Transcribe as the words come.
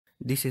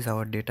This is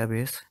our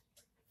database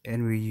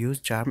and we use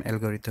charm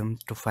algorithm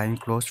to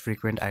find closed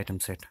frequent item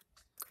set.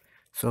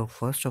 So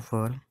first of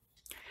all,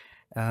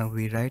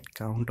 we write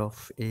count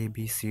of A,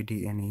 B, C,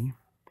 D and E.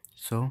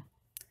 So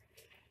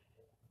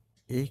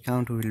A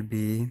count will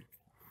be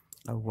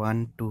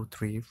 1, 2,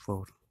 3,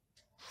 4,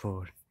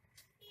 4.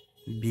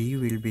 B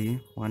will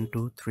be 1,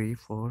 2, 3,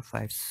 4,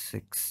 5,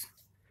 6.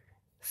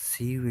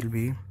 C will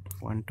be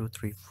 1, 2,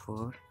 3,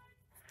 4.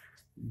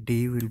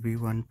 D will be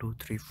 1, 2,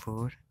 3,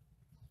 4.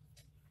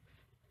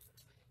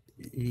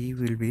 E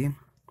will be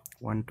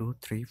 1, 2,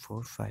 3,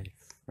 4, 5,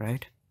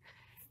 right?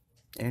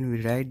 And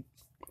we write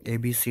A,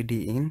 B, C,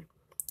 D in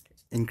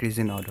increase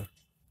in order.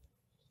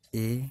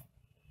 A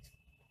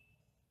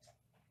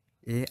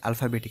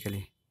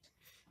alphabetically.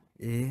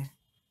 A,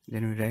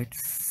 then we write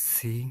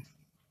C,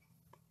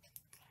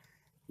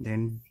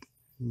 then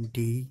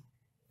D,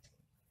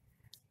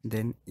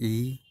 then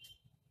E,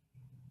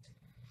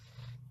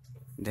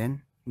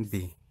 then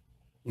B,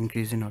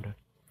 increase in order.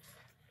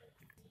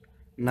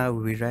 Now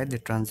we write the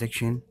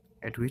transaction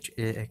at which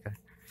A occurred.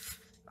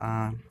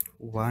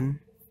 1,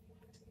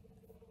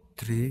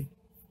 3,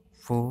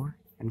 4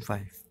 and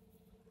 5.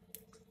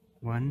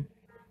 1,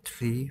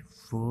 3,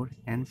 4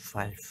 and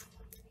 5.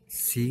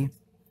 C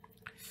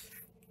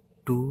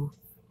 2,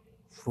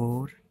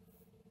 4,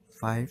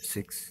 5,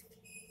 6.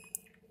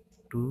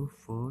 2,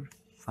 4,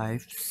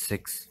 5,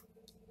 6.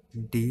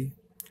 D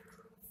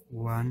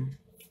 1,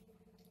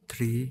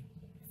 3,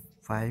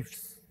 5,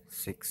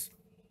 6.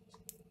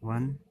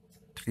 1,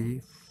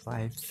 3,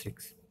 5,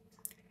 6.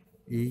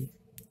 E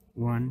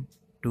 1,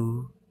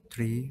 2,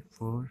 3,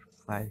 4,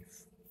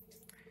 5.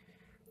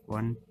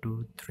 1,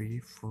 2, 3,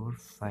 4,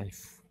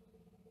 5.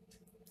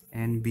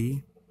 And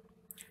B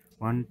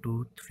 1,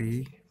 2,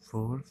 3,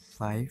 4,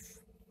 5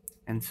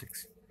 and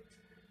 6.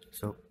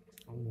 So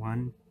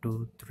 1,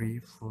 2, 3,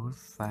 4,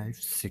 5,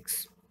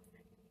 6.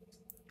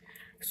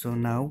 So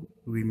now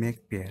we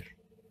make pair.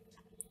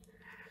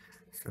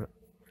 So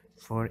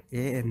for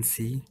A and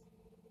C,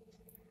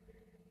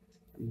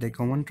 the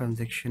common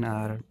transaction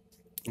are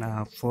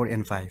 4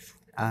 and 5.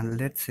 And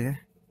let's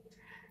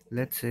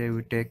say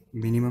we take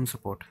minimum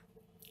support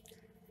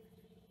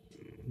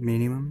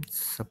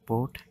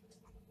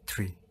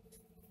 3.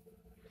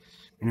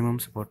 Minimum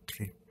support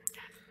 3.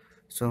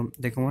 So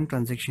the common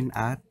transaction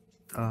are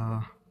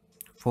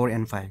 4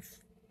 and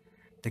 5.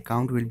 The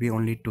count will be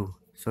only 2,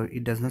 so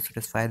it does not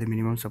satisfy the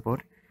minimum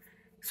support,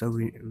 so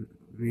we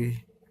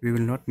will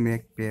not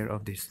make pair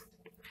of this.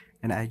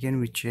 And again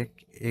we check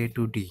A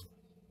to D,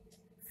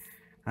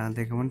 and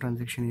the common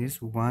transaction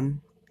is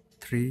 1,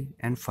 3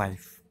 and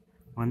 5.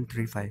 1,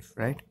 3, 5,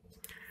 right?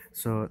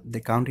 So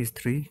the count is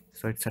 3,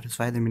 so it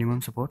satisfies the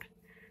minimum support.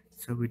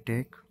 So we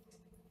take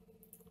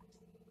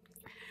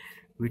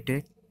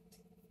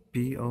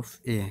P of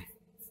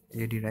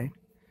AD, right?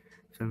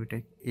 So we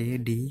take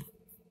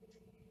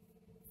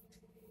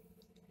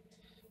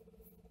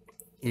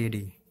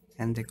AD,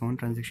 and the common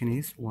transaction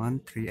is 1,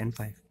 3 and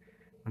 5.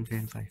 1, 3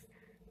 and 5.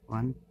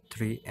 1,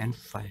 3 and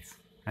 5,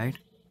 right?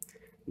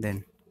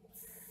 Then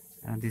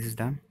this is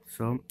done.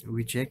 So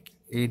we check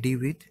AD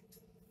with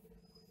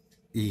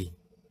E.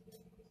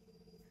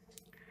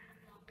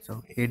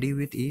 So AD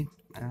with E,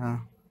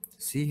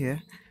 see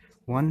here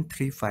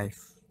 135.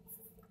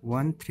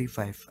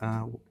 135.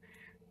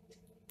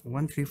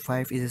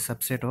 135 is a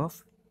subset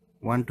of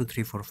 1, 2,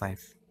 3, 4,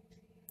 5.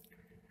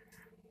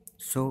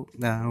 So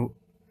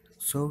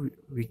so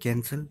we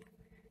cancel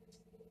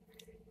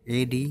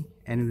AD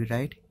and we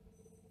write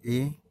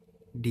A,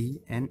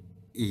 D and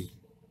E.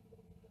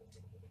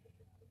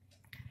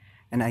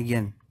 And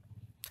again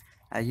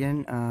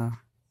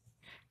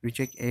we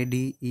check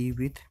ADE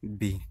with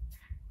B.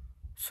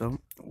 So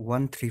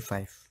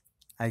 135.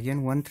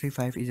 Again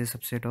 135 is a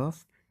subset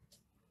of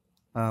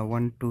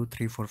 1, 2,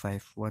 3, 4,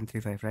 5.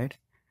 135, right?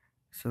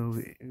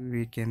 So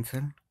we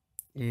cancel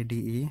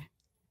ADE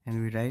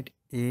and we write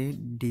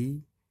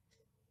ADE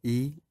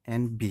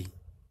and B.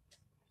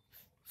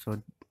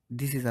 So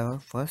this is our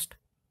first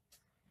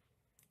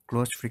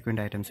closed frequent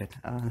item set.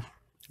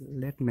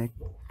 Let's make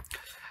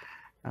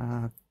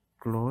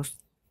closed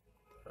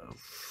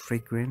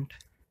frequent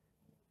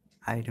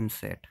item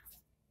set.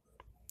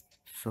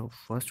 So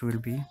first will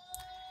be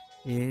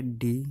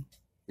ADEB.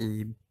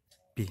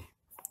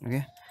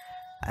 Okay,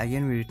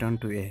 again we return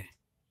to A.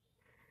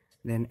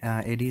 Then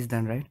AD is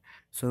done, right?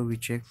 So we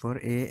check for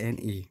A and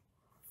E.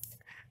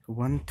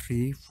 1,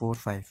 3, 4,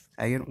 5.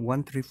 Again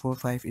 1, 3, 4,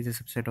 5 is a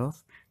subset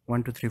of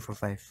 1, 2, 3, 4,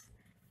 5,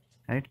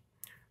 right?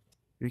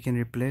 We can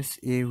replace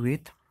A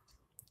with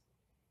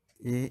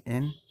A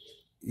and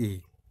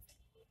E.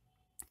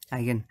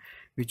 Again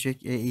we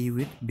check AE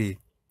with B.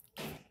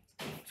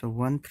 So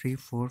 1, 3,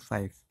 4,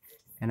 5,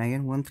 and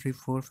again 1, 3,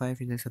 4,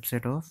 5 is a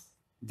subset of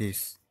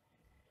this.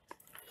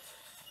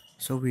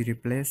 So we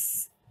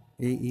replace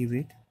AE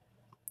with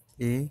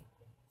AEB.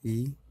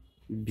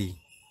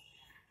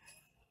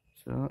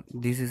 So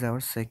this is our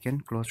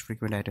second closed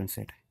frequent item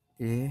set,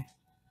 AEB.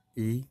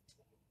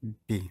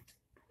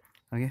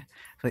 Okay,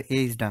 so A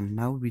is done.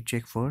 Now we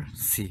check for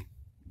C.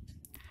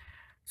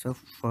 So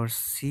for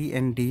C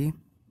and D,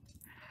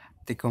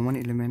 the common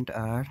element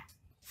are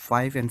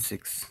 5 and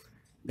 6.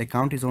 The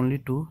count is only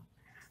 2,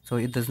 so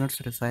it does not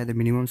satisfy the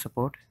minimum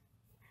support,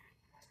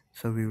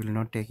 so we will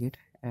not take it.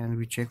 And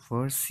we check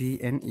for C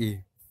and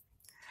E.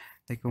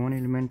 The common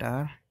element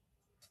are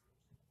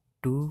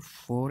 2,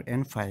 4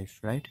 and 5,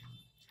 right?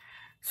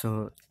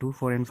 So 2,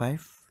 4 and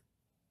 5,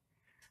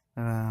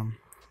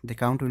 the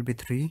count will be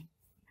 3,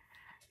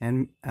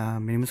 and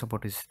minimum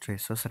support is 3,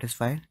 so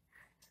satisfied.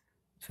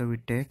 So we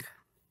take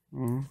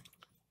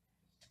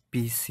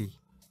PC.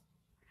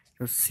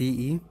 So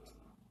CE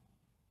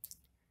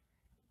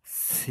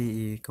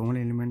common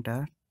element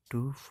are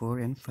 2, 4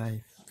 and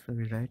 5, so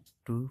we write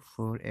 2,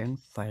 4 and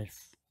 5.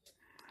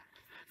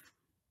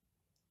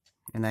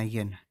 And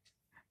again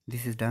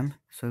this is done,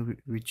 so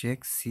we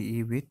check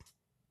CE with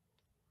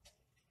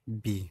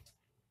B.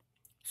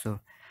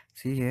 So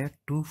see here,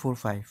 2, 4,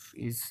 5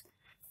 is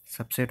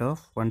subset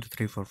of 1, 2,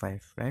 3, 4,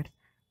 5, right?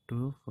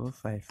 2, 4,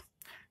 5,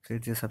 so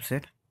it's a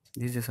subset.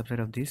 This is a subset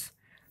of this,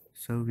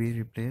 so we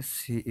replace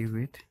CE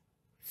with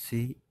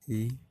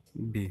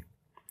CEB.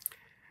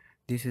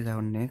 This is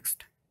our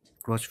next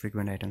closed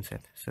frequent item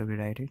set, so we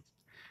write it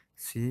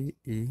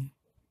CEB.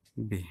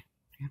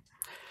 Okay.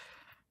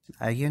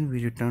 Again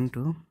we return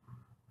to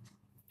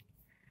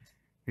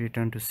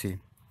C.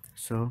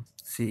 So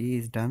CE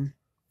is done,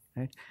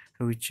 right?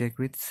 So we check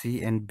with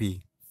C and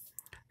B.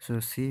 So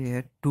see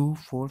here, 2,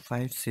 4,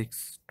 5,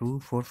 6, 2,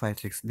 4, 5,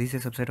 6. This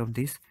is a subset of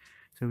this,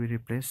 so we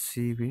replace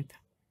C with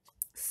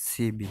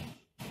CB.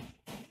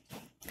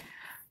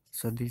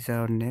 So this is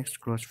our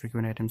next closed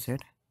frequent item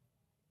set,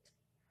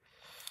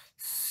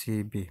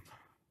 CB.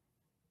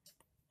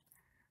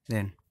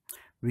 Then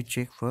we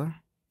check for,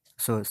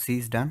 so C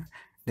is done,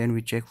 then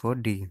we check for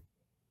D.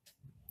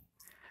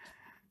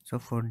 So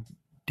for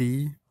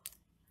D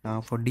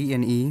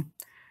and E,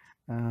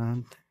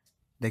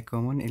 the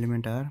common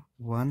element are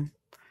 1,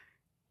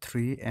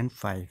 3 and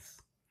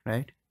 5,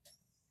 right?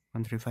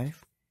 1, 3,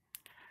 5.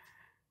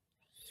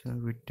 So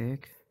we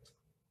take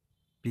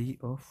P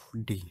of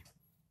D.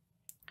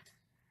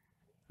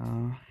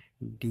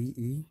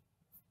 DE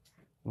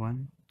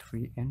 1,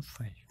 3 and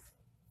 5.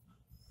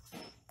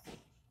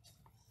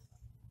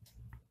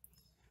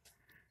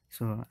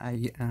 So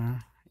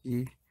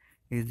E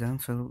is done,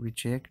 so we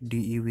check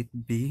DE with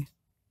B.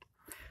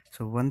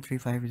 So 1, 3,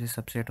 5 is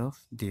a subset of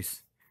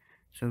this,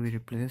 so we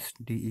replace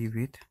DE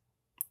with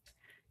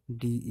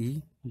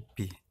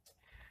DEB.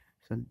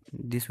 So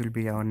this will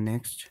be our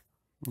next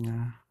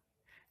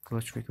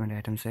closed frequent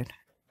item set.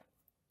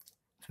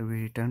 So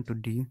we return to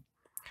D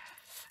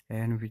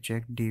and we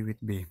check D with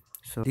B.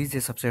 So this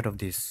is a subset of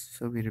this,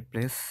 so we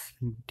replace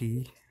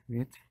D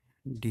with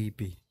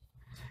DB.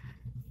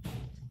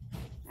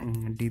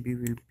 DB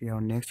will be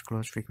our next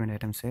closed frequent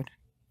item set,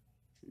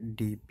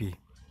 DB.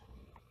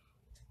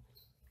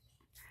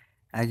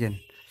 Again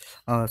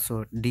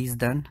so D is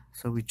done,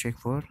 so we check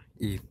for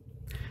E.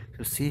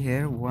 So see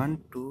here,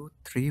 1, 2,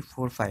 3,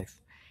 4, 5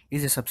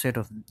 is a subset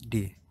of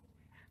D,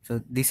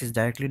 so this is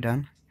directly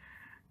done,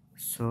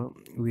 so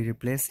we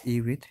replace E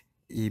with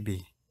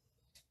EB.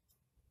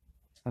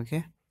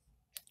 Okay,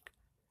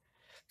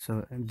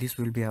 so this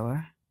will be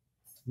our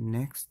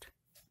next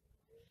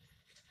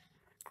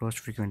closed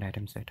frequent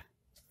item set.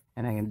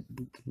 And again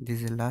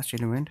this is the last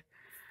element,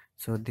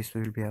 so this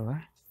will be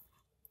our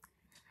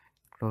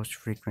closed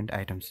frequent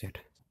item set.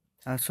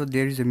 So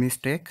there is a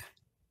mistake.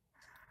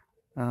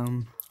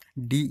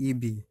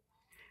 DEB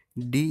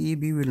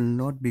will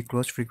not be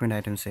closed frequent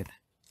item set.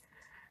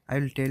 I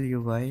will tell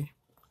you why.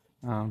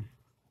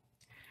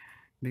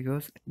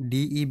 Because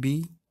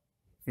DEB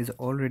is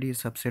already a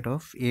subset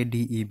of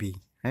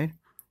ADEB, right?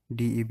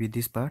 DEB,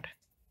 this part,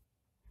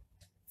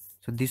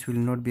 so this will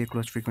not be a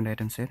closed frequent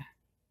item set,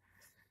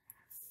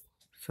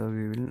 so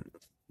we will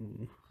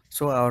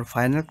so our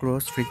final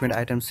closed frequent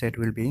item set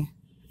will be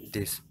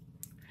this.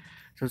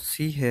 So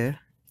see here,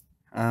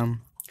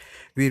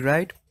 we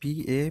write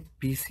PA,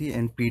 PC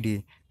and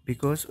PD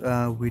because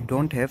we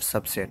don't have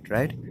subset,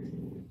 right?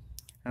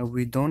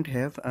 We don't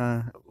have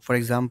for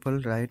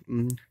example, right,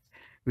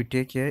 we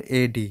take here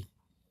AD,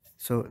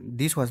 so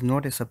this was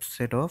not a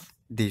subset of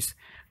this,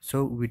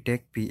 so we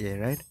take PA,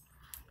 right?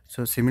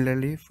 So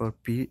similarly for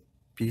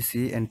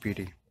PC and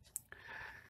PD.